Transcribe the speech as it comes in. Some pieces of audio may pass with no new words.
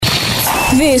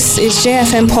This is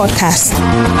JFM Podcast.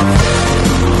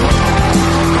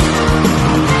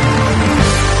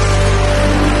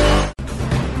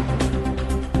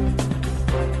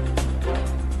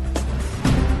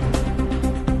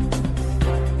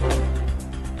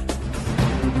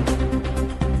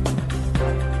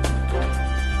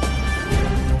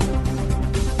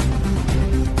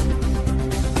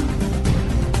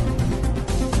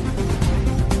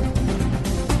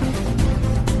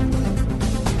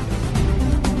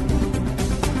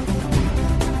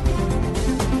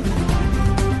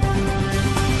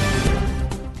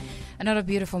 Another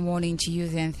beautiful morning to you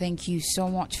then. Thank you so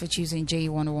much for choosing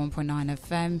J101.9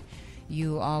 FM.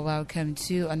 You are welcome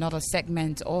to another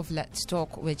segment of Let's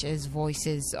Talk, which is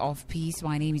Voices of Peace.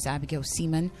 My name is Abigail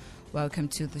Seaman. Welcome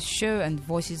to the show, and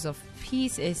Voices of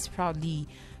Peace is proudly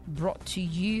brought to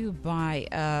you by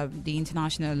the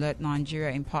International Alert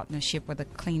Nigeria in partnership with the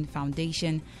Clean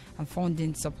Foundation and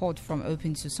funding support from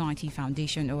Open Society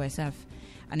Foundation, OSF.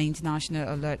 And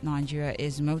International Alert Nigeria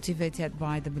is motivated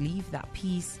by the belief that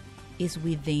peace is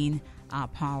within our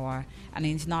power. And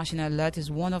International Alert is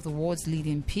one of the world's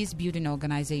leading peace-building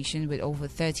organizations with over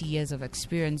 30 years of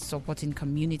experience supporting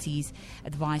communities,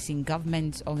 advising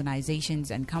governments, organizations,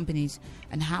 and companies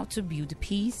on how to build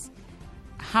peace.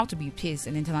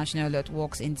 And International Alert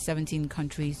works in 17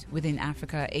 countries within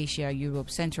Africa, Asia, Europe,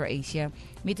 Central Asia,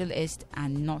 Middle East,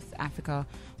 and North Africa,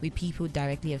 with people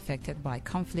directly affected by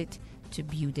conflict to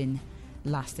building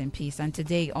lasting peace. And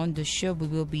today on the show, we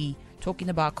will be talking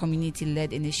about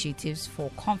community-led initiatives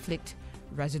for conflict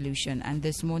resolution. And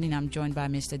this morning, I'm joined by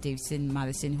Mr. Davidson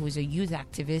Madison, who is a youth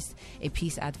activist, a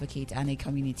peace advocate, and a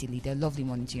community leader. Lovely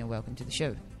morning to you, and welcome to the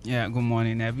show. Yeah, good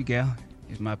morning, Abigail.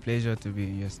 It's my pleasure to be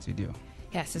in your studio.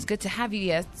 Yes, it's good to have you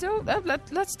here. So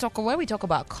let's talk. When we talk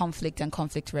about conflict and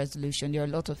conflict resolution, there are a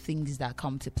lot of things that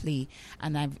come to play.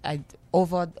 And I've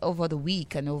over the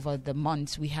week and over the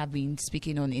months, we have been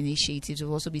speaking on initiatives.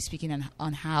 We'll also be speaking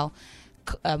on how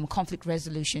conflict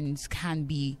resolutions can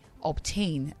be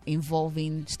obtained,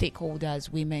 involving stakeholders,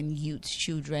 women, youth,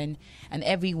 children, and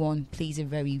everyone plays a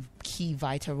very key,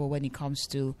 vital role when it comes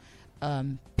to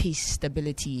peace,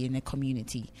 stability in a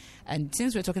community. And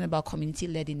since we're talking about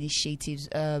community-led initiatives,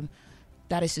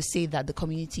 that is to say that the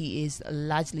community is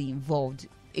largely involved.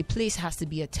 A place has to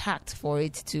be attacked for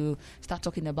it to start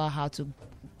talking about how to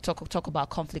talk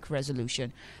about conflict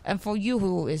resolution. And for you,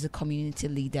 who is a community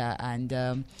leader,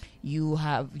 and you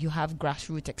have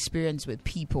grassroots experience with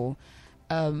people,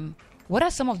 what are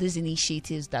some of these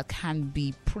initiatives that can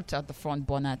be put at the front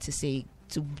burner to say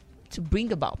to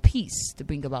bring about peace, to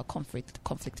bring about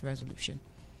conflict resolution?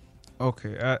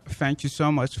 Okay, thank you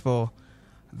so much for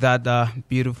that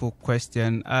beautiful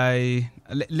question.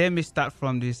 Let me start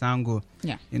from this angle.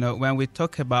 Yeah. You know, when we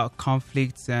talk about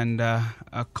conflicts and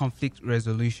conflict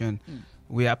resolution,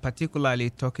 we are particularly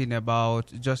talking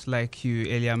about, just like you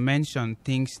earlier mentioned,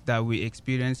 things that we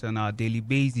experience on our daily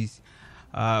basis.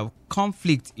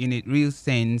 Conflict in its real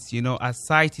sense, you know,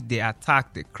 aside the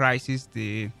attack, the crisis,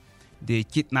 the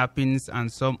kidnappings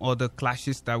and some other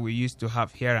clashes that we used to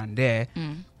have here and there,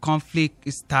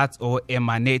 conflict starts or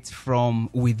emanates from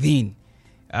within.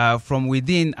 From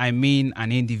within, I mean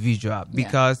an individual,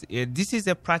 because this is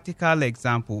a practical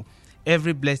example.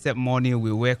 Every blessed morning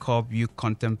we wake up, you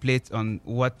contemplate on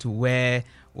what to wear,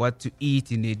 what to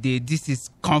eat in a day. This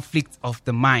is conflict of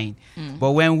the mind.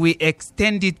 But when we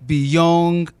extend it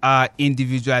beyond our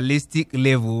individualistic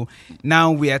level,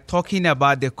 now we are talking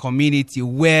about the community,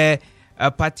 where a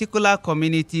particular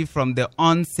community from the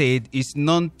onset is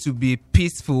known to be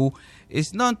peaceful,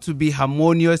 is known to be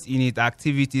harmonious in its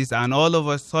activities, and all of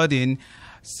a sudden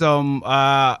some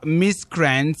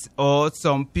miscreants or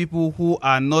some people who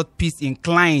are not peace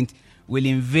inclined will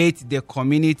invade the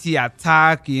community,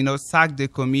 attack, sack the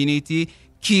community,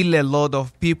 kill a lot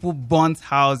of people, burn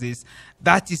houses.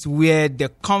 That is where the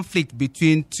conflict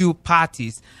between two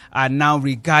parties are now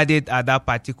regarded at that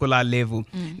particular level.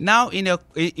 Now, in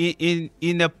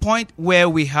a point where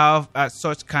we have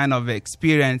such kind of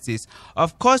experiences,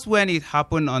 of course, when it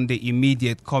happened on the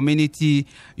immediate community,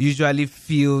 usually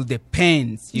feel the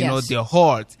pains, the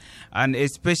hurt, and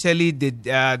especially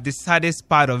the saddest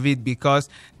part of it, because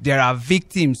there are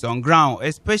victims on ground,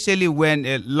 especially when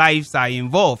lives are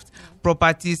involved,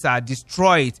 properties are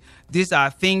destroyed. These are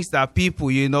things that people,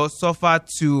 suffer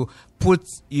to put,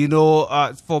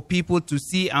 for people to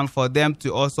see and for them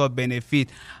to also benefit.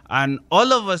 And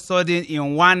all of a sudden,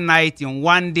 in one night, in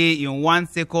one day, in 1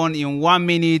 second, in 1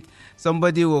 minute,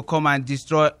 somebody will come and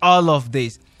destroy all of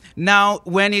this. Now,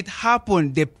 when it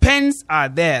happened, the pains are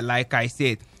there, like I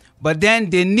said. But then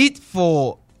the need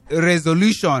for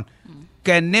resolution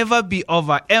can never be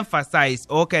overemphasized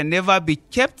or can never be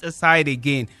kept aside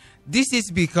again. This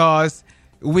is because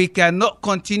we cannot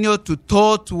continue to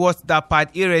toil towards that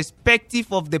part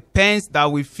irrespective of the pains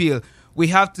that we feel. We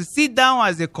have to sit down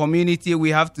as a community.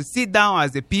 We have to sit down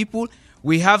as a people.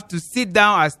 We have to sit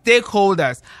down as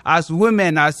stakeholders, as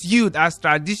women, as youth, as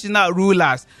traditional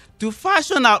rulers, to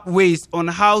fashion out ways on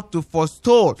how to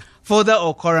forestall further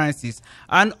occurrences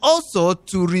and also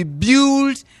to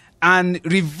rebuild and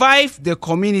revive the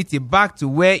community back to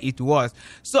where it was.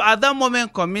 So at that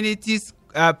moment, communities,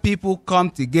 people come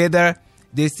together.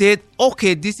 They said,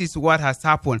 okay, this is what has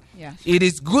happened. Yes. It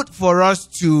is good for us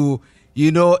to,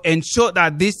 ensure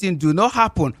that this thing do not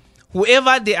happen.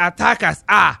 Whoever the attackers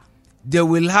are,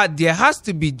 there has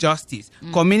to be justice.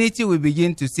 Community will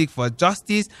begin to seek for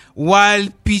justice while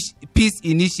peace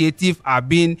initiatives are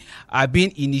being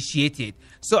initiated.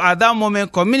 So at that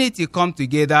moment, community come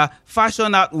together,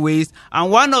 fashion out ways,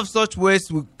 and one of such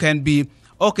ways can be,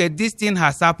 okay, this thing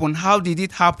has happened. How did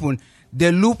it happen?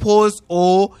 The loopholes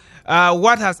or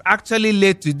what has actually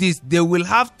led to this. They will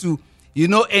have to,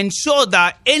 ensure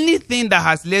that anything that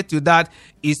has led to that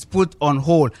is put on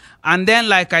hold. And then,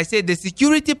 like I said, the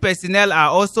security personnel are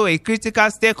also a critical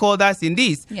stakeholders in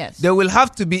this. Yes. They will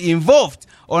have to be involved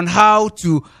on how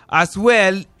to, as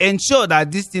well, ensure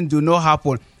that this thing do not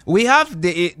happen. We have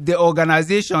the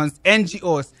organizations,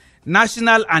 NGOs,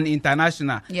 national and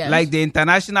international, yes, like the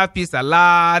International Peace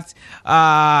Alert,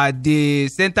 the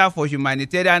Center for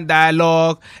Humanitarian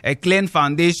Dialogue, a Clean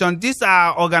Foundation. These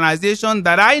are organizations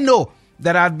that I know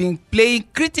that have been playing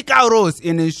critical roles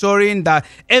in ensuring that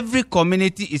every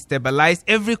community is stabilized,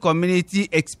 every community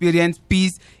experience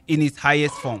peace in its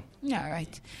highest form. Yeah,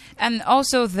 right. And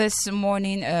also this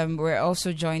morning, we're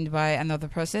also joined by another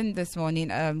person this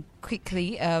morning.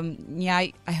 Quickly,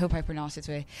 I hope I pronounced it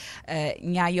right.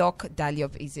 Nyayok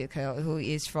Daliop Ezekiel, who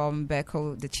is from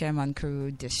Beko, the Chairman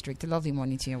Kuru District. A lovely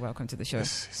morning to you and welcome to the show.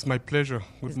 Yes, it's my pleasure.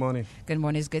 Good morning. Good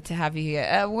morning. It's good to have you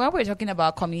here. When we're talking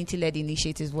about community-led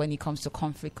initiatives when it comes to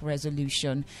conflict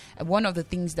resolution, one of the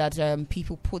things that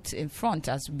people put in front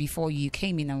as before you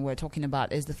came in and we're talking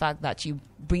about is the fact that you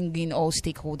bring in all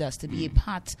stakeholders to be a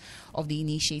part of the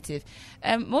initiative.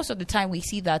 Most of the time we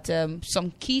see that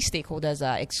some key stakeholders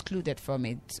are excluded from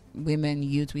it. Women,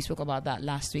 youth, we spoke about that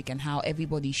last week and how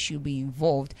everybody should be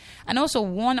involved. And also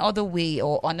one other way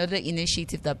or another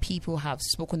initiative that people have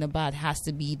spoken about has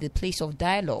to be the place of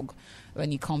dialogue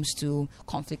when it comes to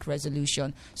conflict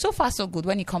resolution. So far so good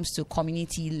when it comes to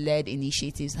community-led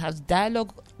initiatives. Has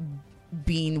dialogue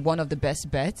been one of the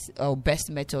best bets or best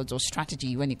methods or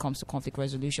strategy when it comes to conflict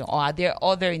resolution, or are there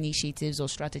other initiatives or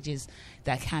strategies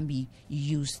that can be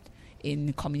used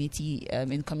in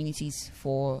communities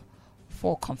for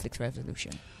conflict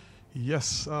resolution?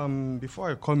 Yes.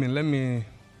 Before I come in, let me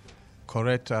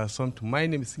correct something. My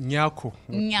name is Nyako.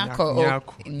 Nyako.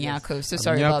 Yes. So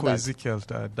sorry Nyako about that. Ezekiel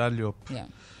Daliop, Yeah.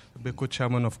 Beko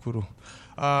Chairman of Kuru.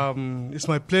 It's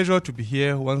my pleasure to be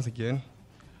here once again.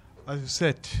 As you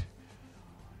said,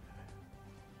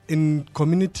 in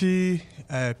community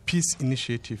peace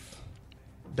initiative,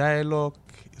 dialogue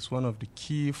is one of the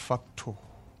key factors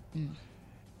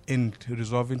in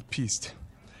resolving peace.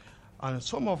 And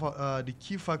some of the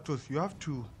key factors,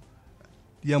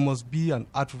 there must be an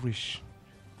outreach,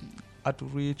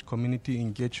 community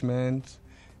engagement.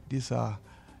 These are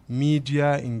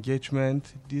media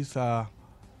engagement. These are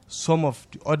some of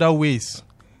the other ways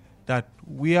that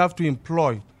we have to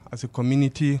employ as a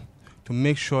community to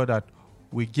make sure that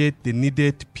we get the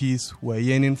needed peace we're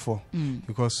yearning for.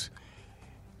 Because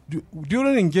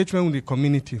during engagement with the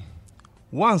community,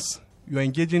 once you're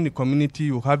engaging the community,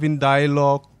 you're having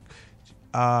dialogue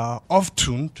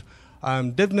often,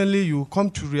 definitely you come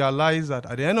to realize that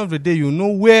at the end of the day, you know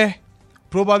where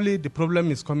probably the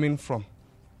problem is coming from.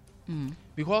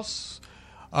 Because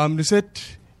they said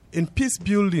in peace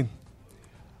building,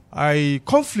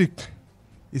 conflict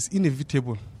is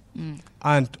inevitable.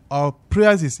 And our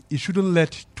prayers is it shouldn't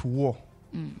lead to war.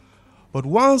 But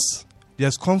once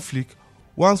there's conflict,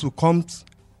 once we come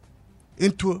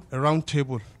into a round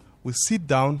table, we sit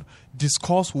down,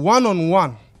 discuss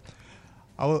one-on-one.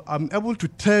 I'm able to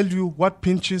tell you what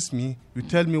pinches me, you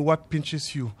tell me what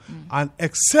pinches you. And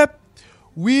except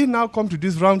we now come to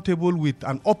this round table with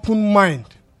an open mind,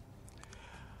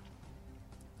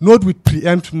 not with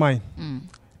preempt mind,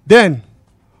 then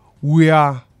we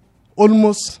are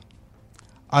almost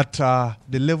at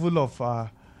the level of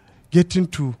getting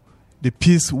to the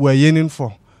peace we're yearning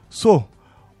for. So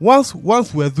once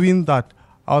we're doing that,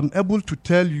 I'm able to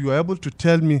tell you, you're able to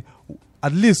tell me,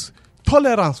 at least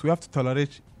tolerance, we have to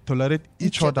tolerate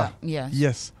each other. Yes.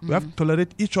 Yes, we have to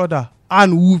tolerate each other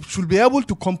and we should be able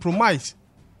to compromise.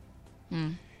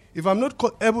 If I'm not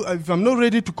if I'm not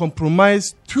ready to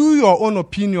compromise to your own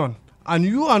opinion, and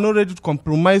you are not ready to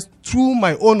compromise to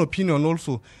my own opinion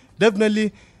also,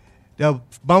 definitely there are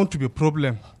bound to be a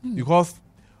problem, because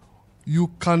you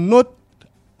cannot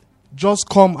just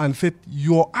come and say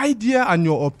your idea and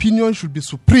your opinion should be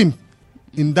supreme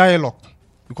in dialogue,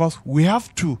 because we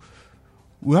have to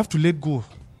let go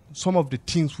some of the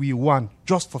things we want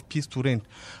just for peace to reign.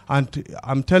 And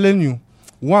I'm telling you,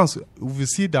 once we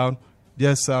sit down,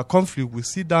 there's a conflict, we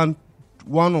sit down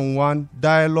one-on-one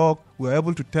dialogue, we're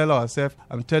able to tell ourselves,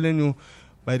 I'm telling you,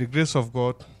 by the grace of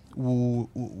God, we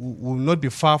will not be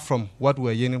far from what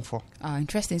we're yearning for.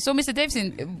 Interesting. So, Mr.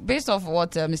 Davidson, based off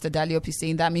what Mr. Daliop is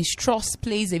saying, that means trust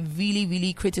plays a really,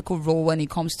 really critical role when it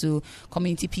comes to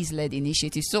community peace-led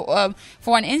initiatives. So,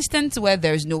 for an instance where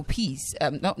there's no peace,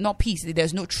 not peace,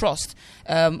 there's no trust,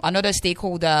 another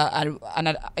stakeholder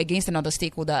against another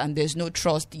stakeholder, and there's no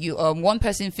trust. One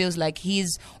person feels like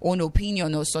his own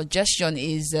opinion or suggestion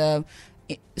is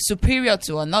superior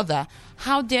to another.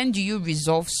 How then do you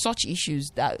resolve such issues?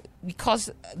 That because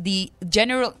the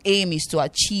general aim is to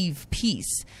achieve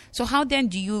peace, so how then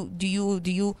do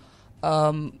you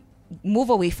move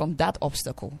away from that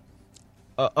obstacle?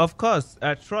 Of course,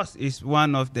 trust is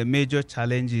one of the major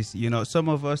challenges. Some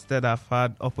of us that have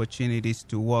had opportunities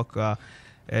to work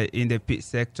in the peace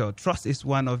sector, trust is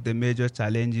one of the major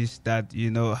challenges that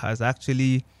has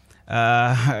actually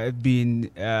been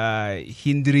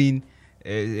hindering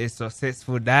a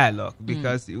successful dialogue,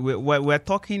 because we're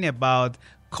talking about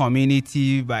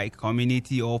community by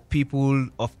community, or people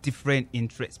of different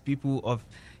interests, people of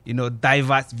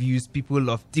diverse views, people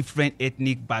of different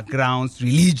ethnic backgrounds,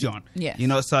 religion. Yes.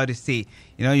 So to say,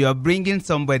 you're bringing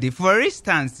somebody. For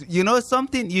instance,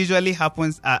 something usually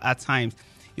happens at times.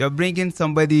 You're bringing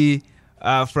somebody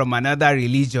from another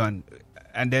religion,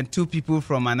 and then two people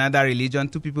from another religion,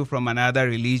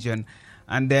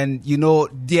 and then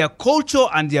their culture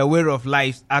and their way of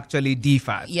life actually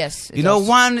differ. Yes,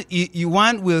 one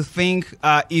will think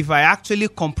if I actually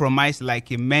compromise, like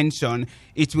you mentioned,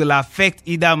 it will affect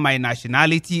either my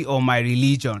nationality or my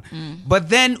religion. But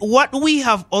then what we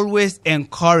have always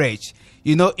encouraged,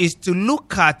 is to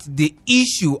look at the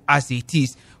issue as it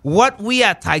is. What we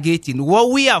are targeting,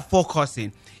 what we are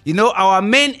focusing. Our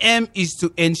main aim is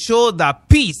to ensure that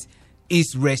peace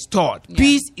is restored. Yeah.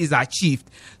 Peace is achieved.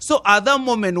 So at that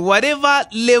moment, whatever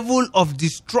level of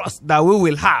distrust that we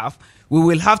will have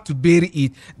to bury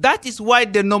it. That is why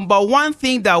the number one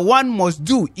thing that one must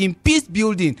do in peace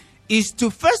building is to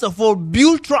first of all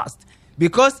build trust.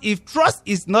 Because if trust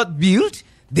is not built,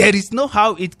 there is no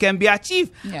how it can be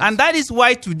achieved. Yes. And that is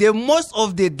why today most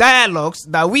of the dialogues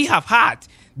that we have had,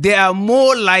 they are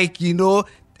more like,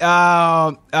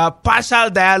 partial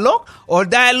dialogue, or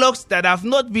dialogues that have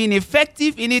not been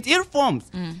effective in its ill forms,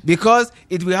 because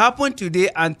it will happen today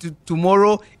and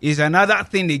tomorrow is another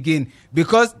thing again,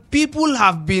 because people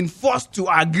have been forced to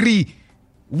agree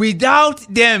without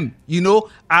them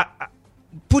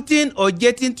putting or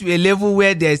getting to a level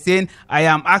where they're saying, I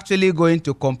am actually going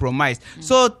to compromise.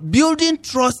 So building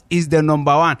trust is the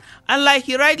number one. And like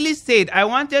he rightly said, I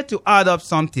wanted to add up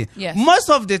something. Yes. Most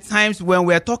of the times when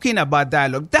we're talking about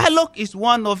dialogue is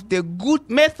one of the good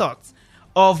methods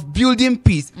of building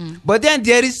peace. But then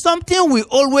there is something we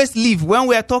always leave when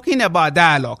we're talking about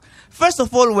dialogue. First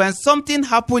of all, when something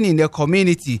happened in the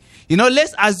community,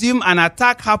 let's assume an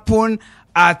attack happened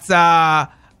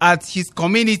at his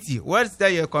community. What's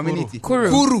that, your community?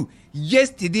 Kuru.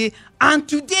 Yesterday and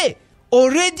today.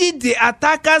 Already the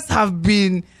attackers have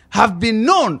been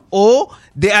known, or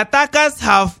the attackers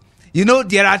have,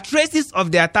 there are traces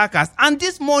of the attackers. And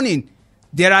this morning,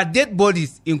 there are dead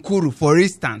bodies in Kuru, for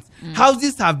instance.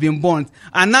 Houses have been burnt.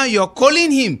 And now you're calling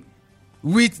him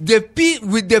with the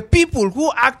people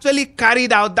who actually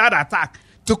carried out that attack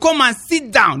to come and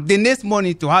sit down the next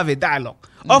morning to have a dialogue.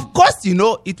 Of course,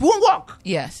 it won't work.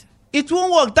 Yes. It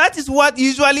won't work. That is what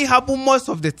usually happens most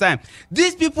of the time.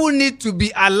 These people need to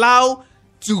be allowed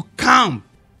to calm,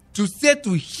 to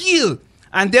heal.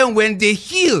 And then when they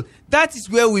heal, that is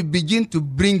where we begin to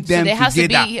bring them together. So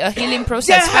there has to be a healing process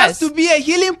There has to be a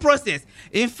healing process.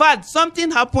 In fact, something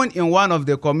happened in one of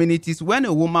the communities when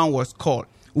a woman was called.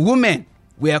 Women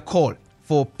were called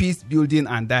for peace building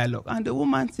and dialogue. And the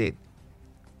woman said,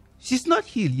 she's not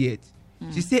healed yet.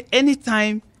 She said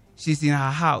anytime she's in her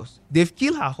house, they've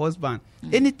killed her husband.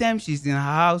 Anytime she's in her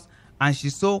house and she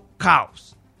saw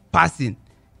cows passing,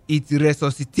 it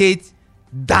resuscitates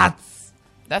that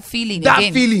feeling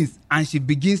again. Feelings, and she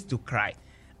begins to cry.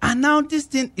 And now this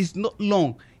thing is not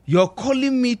long. You're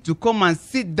calling me to come and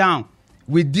sit down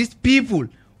with these people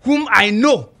whom I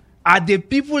know are the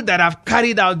people that have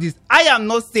carried out this. I am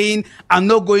not saying I'm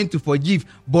not going to forgive,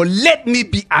 but let me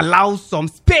be allowed some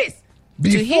space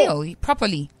before. To heal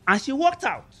properly. And she walked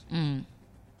out.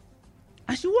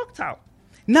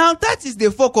 Now that is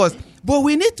the focus. But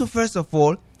we need to first of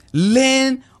all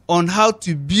learn on how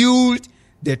to build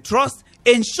the trust,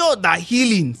 ensure that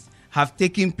healings have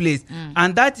taken place.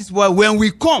 And that is why when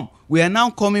we come, we are now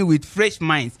coming with fresh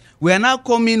minds. We are now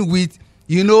coming with,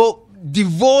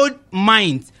 devout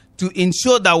minds to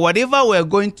ensure that whatever we are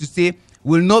going to say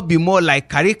will not be more like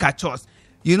caricatures.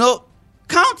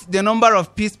 Count the number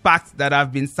of peace pacts that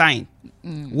have been signed.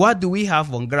 What do we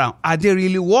have on ground? Are they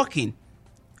really working?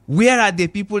 Where are the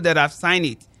people that have signed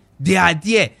it? They are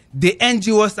there. The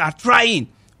NGOs are trying.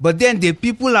 But then the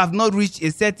people have not reached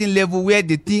a certain level where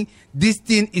they think this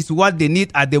thing is what they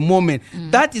need at the moment.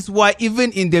 That is why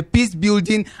even in the peace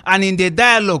building and in the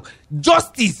dialogue,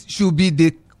 justice should be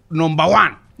the number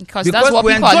one. Because that's what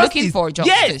people are looking for,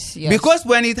 justice. Yes, because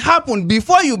when it happened,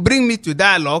 before you bring me to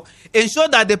dialogue, ensure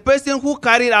that the person who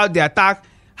carried out the attack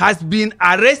has been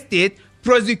arrested,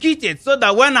 prosecuted, so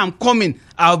that when I'm coming,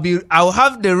 I'll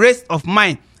have the rest of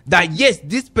mind that yes,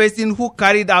 this person who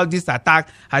carried out this attack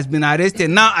has been arrested.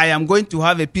 Now I am going to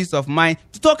have a peace of mind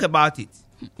to talk about it.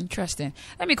 Interesting.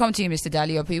 Let me come to you, Mr.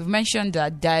 Daliop. You've mentioned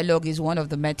that dialogue is one of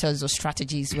the methods or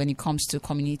strategies when it comes to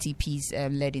community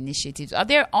peace-led initiatives. Are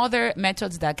there other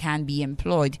methods that can be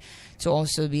employed to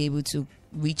also be able to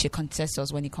reach a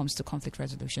consensus when it comes to conflict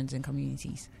resolutions in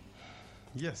communities?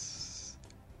 Yes.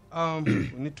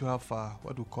 We need to have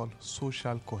what we call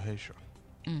social cohesion.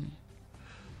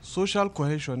 Social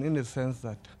cohesion in the sense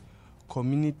that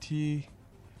community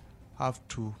have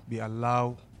to be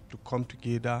allowed to come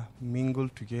together, mingle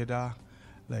together,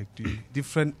 like the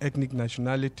different ethnic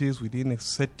nationalities within a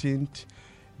certain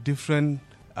different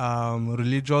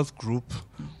religious group.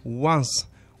 Once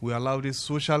we allow this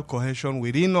social cohesion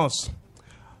within us,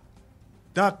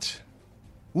 that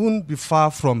won't be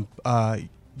far from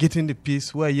getting the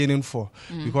peace we're yearning for.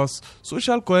 Because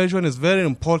social cohesion is very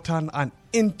important, and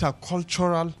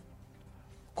intercultural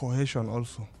cohesion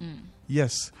also.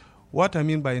 Yes. What I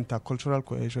mean by intercultural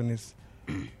cohesion is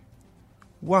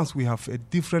once we have a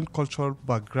different cultural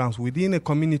backgrounds within a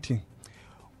community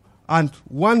and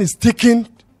one is taken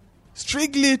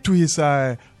strictly to his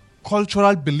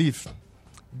cultural belief,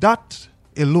 that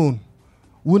alone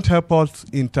won't help us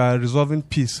in resolving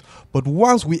peace. But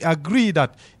once we agree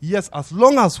that, yes, as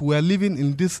long as we are living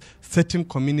in this certain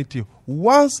community,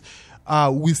 once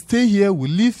we stay here, we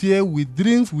live here, we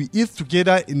drink, we eat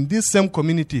together in this same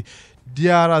community,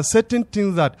 there are certain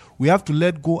things that we have to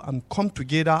let go and come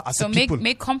together as a people. So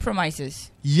make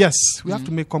compromises. Yes, we have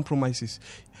to make compromises.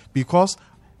 Because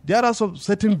there are some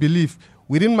certain belief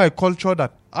within my culture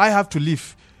that I have to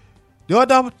live. The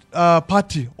other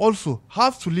party also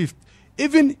have to live.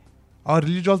 Even our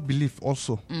religious belief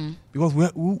also. Because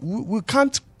we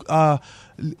can't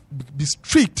be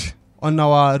strict on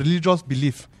our religious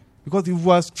belief. Because if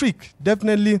we are strict,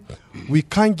 definitely we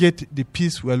can't get the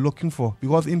peace we are looking for.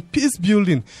 Because in peace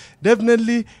building,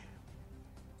 definitely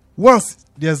once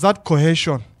there's that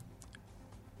cohesion,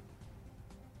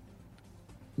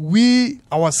 we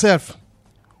ourselves,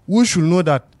 we should know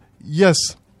that, yes,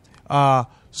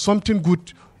 something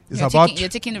good is you're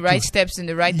taking the right steps in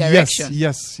the right direction.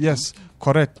 Yes,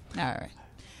 correct. All right.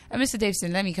 Mr.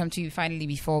 Davison, let me come to you finally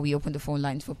before we open the phone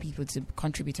lines for people to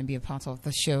contribute and be a part of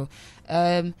the show.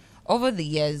 Over the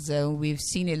years, we've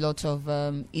seen a lot of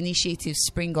initiatives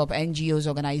spring up, NGOs,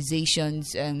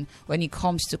 organizations, when it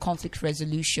comes to conflict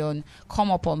resolution,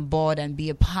 come up on board and be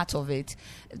a part of it.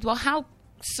 Well, how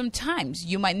sometimes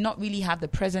you might not really have the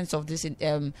presence of this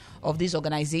of these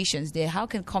organizations there. How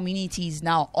can communities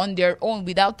now, on their own,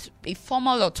 without a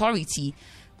formal authority,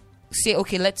 say,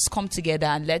 okay, let's come together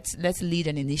and let's lead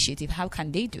an initiative? How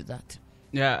can they do that?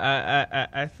 Yeah,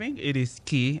 I think it is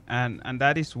key, and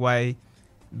that is why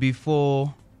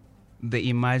before the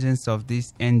emergence of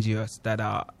these NGOs that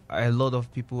are a lot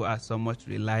of people are so much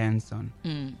reliant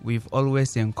on, we've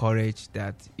always encouraged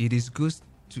that it is good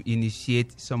to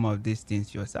initiate some of these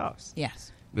things yourselves.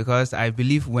 Yes. Because I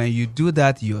believe when you do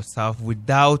that yourself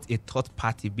without a third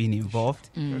party being involved,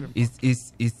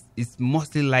 it's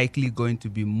mostly likely going to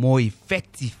be more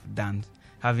effective than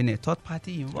having a third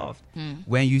party involved.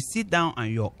 When you sit down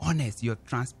and you're honest, you're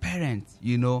transparent,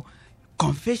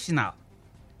 confessional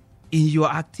in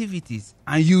your activities,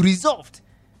 and you resolved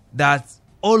that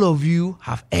all of you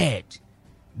have erred,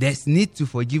 there's need to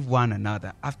forgive one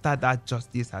another after that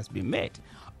justice has been made.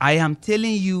 I am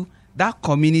telling you, that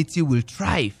community will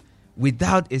thrive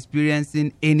without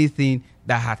experiencing anything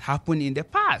that had happened in the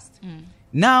past.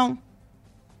 Now,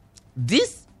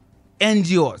 these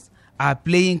NGOs are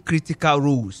playing critical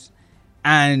roles.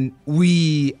 And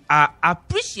we are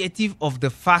appreciative of the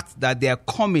fact that they are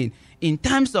coming in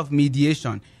terms of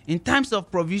mediation, in terms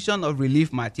of provision of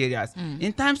relief materials,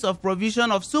 in terms of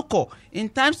provision of succor, in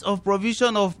terms of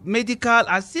provision of medical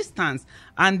assistance.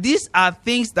 And these are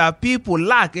things that people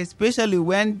lack, especially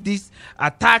when these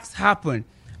attacks happen.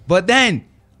 But then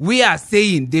we are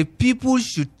saying the people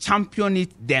should champion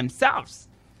it themselves.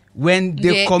 When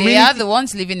the community, they are the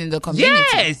ones living in the community.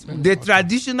 Yes, the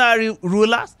traditional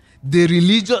rulers, the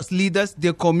religious leaders,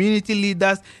 the community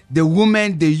leaders, the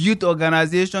women, the youth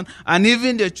organization, and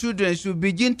even the children should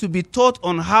begin to be taught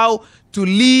on how to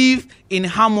live in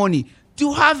harmony,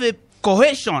 to have a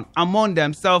cohesion among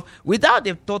themselves without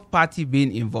a third party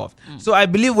being involved. So I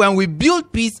believe when we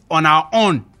build peace on our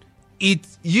own,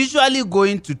 it's usually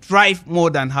going to thrive more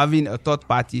than having a third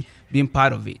party being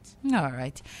part of it. All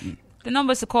right. The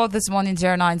numbers to call this morning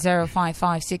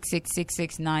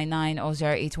 09055666699 or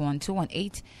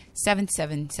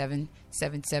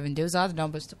 08121877777. Those are the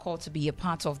numbers to call to be a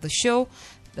part of the show.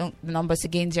 The numbers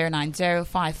again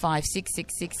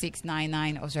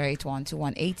 09055666699 or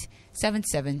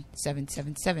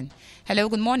 08121877777. Hello,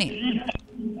 good morning.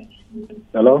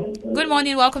 Hello. Good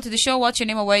morning. Welcome to the show. What's your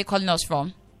name and where are you calling us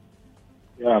from?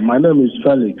 Yeah, my name is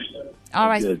Felix. All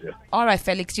right. All right,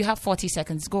 Felix. You have 40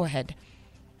 seconds. Go ahead.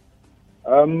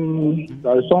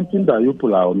 There is something that you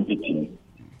people are omitting.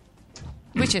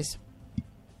 Which is?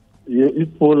 You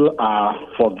people are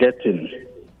forgetting.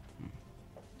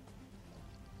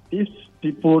 These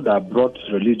people that brought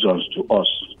religions to us,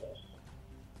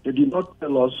 they did not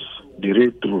tell us the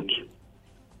real truth.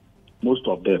 Most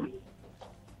of them.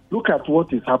 Look at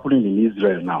what is happening in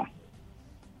Israel now.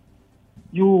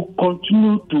 You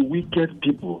continue to wicked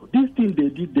people. This thing they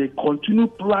did, they continue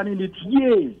planning it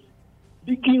years.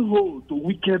 Digging hole to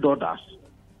wicked others.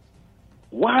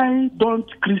 Why don't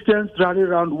Christians rally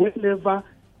around whenever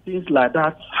things like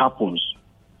that happens?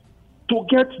 To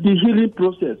get the healing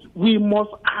process, we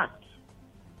must act.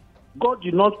 God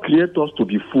did not create us to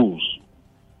be fools.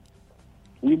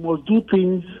 We must do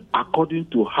things according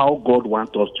to how God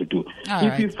wants us to do.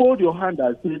 If you fold your hand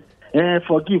and say,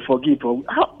 forgive, for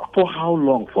how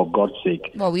long, for God's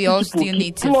sake? Well, we all still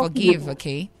need to forgive,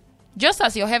 okay? Just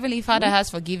as your Heavenly Father has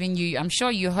forgiven you, I'm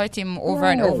sure you hurt him over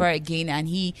and over again, and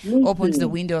he opens the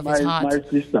window of his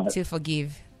heart to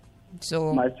forgive.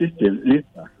 So, my sister, listen.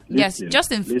 Yes,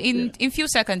 just in few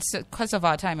seconds, because of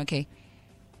our time, okay?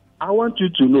 I want you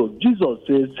to know, Jesus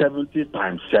says 70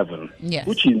 times 7, yes,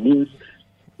 which means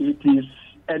it is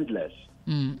endless.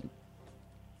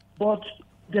 But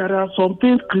there are some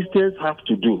things Christians have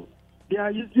to do. They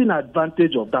are using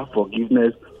advantage of that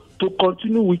forgiveness to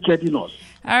continue wickeding us.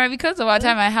 All right, because of our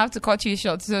time, I have to cut you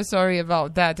short. So sorry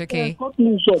about that, okay? Yeah, cut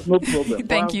me short, no problem.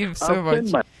 Thank you so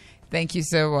much. Thank you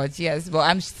so much. Yes, but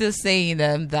I'm still saying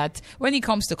that when it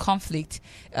comes to conflict,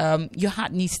 your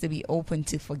heart needs to be open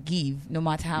to forgive, no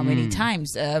matter how many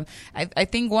times. I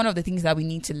think one of the things that we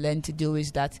need to learn to do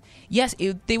is that, yes,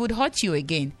 they would hurt you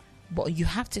again, but you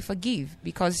have to forgive,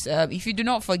 because if you do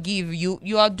not forgive,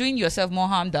 you are doing yourself more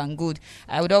harm than good.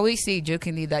 I would always say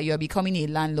jokingly that you are becoming a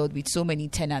landlord with so many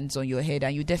tenants on your head,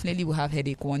 and you definitely will have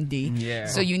headache one day. Yeah.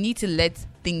 So you need to let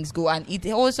things go, and it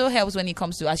also helps when it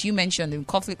comes to, as you mentioned, in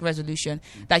conflict resolution,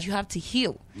 that you have to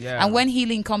heal. Yeah. And when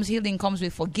healing comes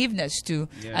with forgiveness too,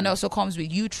 and also comes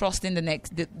with you trusting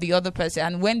the other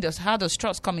person. And how does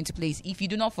trust come into place? If you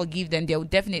do not forgive, then there will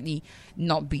definitely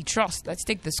not be trust. Let's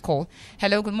take this call.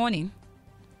 Hello, good morning.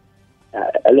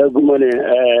 Hello, good morning.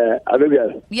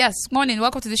 Abigail. Yes, morning.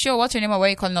 Welcome to the show. What's your name and where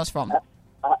are you calling us from?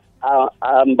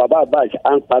 I'm Baba Bash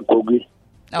and Kogi.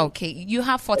 Okay, you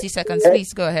have 40 seconds.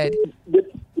 Please go ahead. The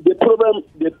problem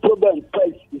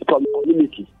first is from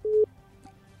community.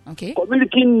 Okay.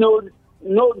 Community know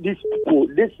these people,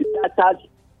 these attackers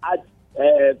as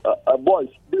boys.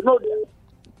 They know them.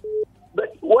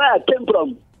 But where I came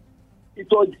from,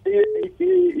 it was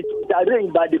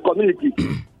arranged by the community.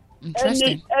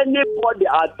 Interesting. Anybody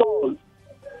at all,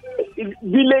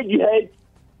 village head,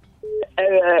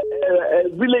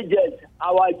 villages,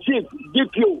 our chief,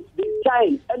 DPO, the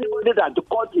child, anybody that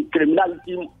caught in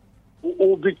criminality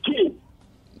will be killed.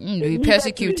 Be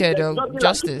persecuted or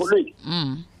justice.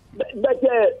 But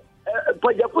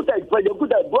brought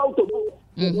to book.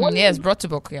 Yes, brought to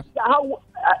book, yeah.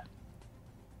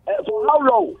 For how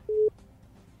long?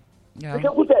 Yeah.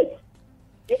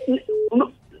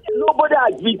 Nobody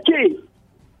has been killed.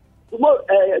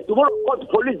 Tomorrow, call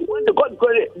police. When they call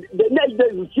the next day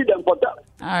you see them for that.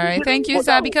 All right, thank you,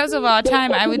 sir. Because of our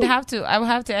time, I will have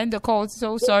to end the call.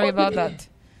 So sorry about that.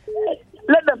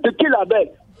 Let them to kill a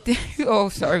bed. Oh,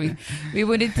 sorry. We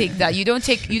wouldn't take that. You don't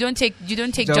take Jungle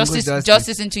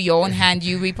justice into your own hand.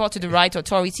 You report to the right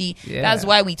authority. Yeah. That's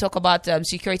why we talk about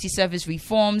security service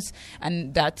reforms,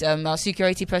 and that our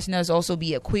security personnel also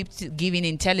be equipped, giving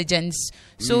intelligence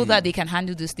so that they can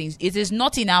handle these things. It is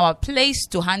not in our place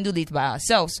to handle it by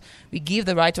ourselves. We give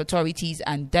the right authorities,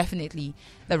 and definitely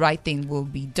the right thing will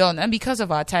be done. And because of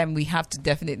our time, we have to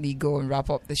definitely go and wrap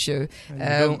up the show.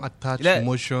 Don't attach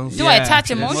emotions. Do I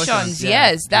attach emotions?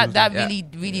 Yes, that Yeah.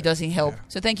 really doesn't help.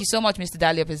 So thank you so much, Mr.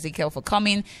 Daliop Ezekiel, for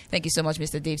coming. Thank you so much,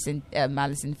 Mr. Davison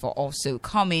Mallison, for also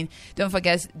coming. Don't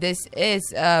forget, this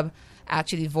is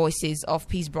actually Voices of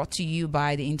Peace, brought to you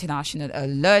by the International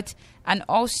Alert, and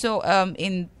also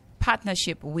in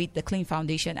partnership with the Clean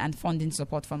Foundation and funding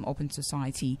support from Open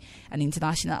Society. And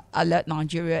International Alert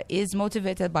Nigeria is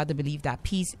motivated by the belief that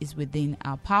peace is within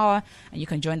our power. And you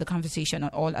can join the conversation on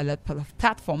all alert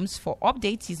platforms for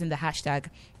updates using the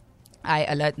hashtag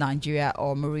 #IAlertNigeria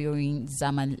or Marioin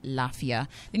Zaman Lafia.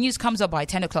 The news comes up by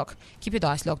 10 o'clock. Keep your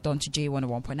eyes locked on to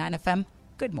J101.9 FM.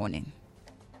 Good morning.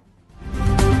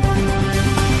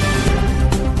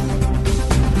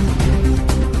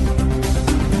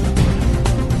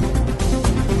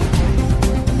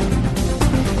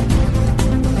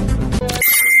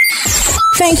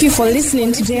 Thank you for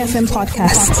listening to JFM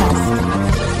Podcast.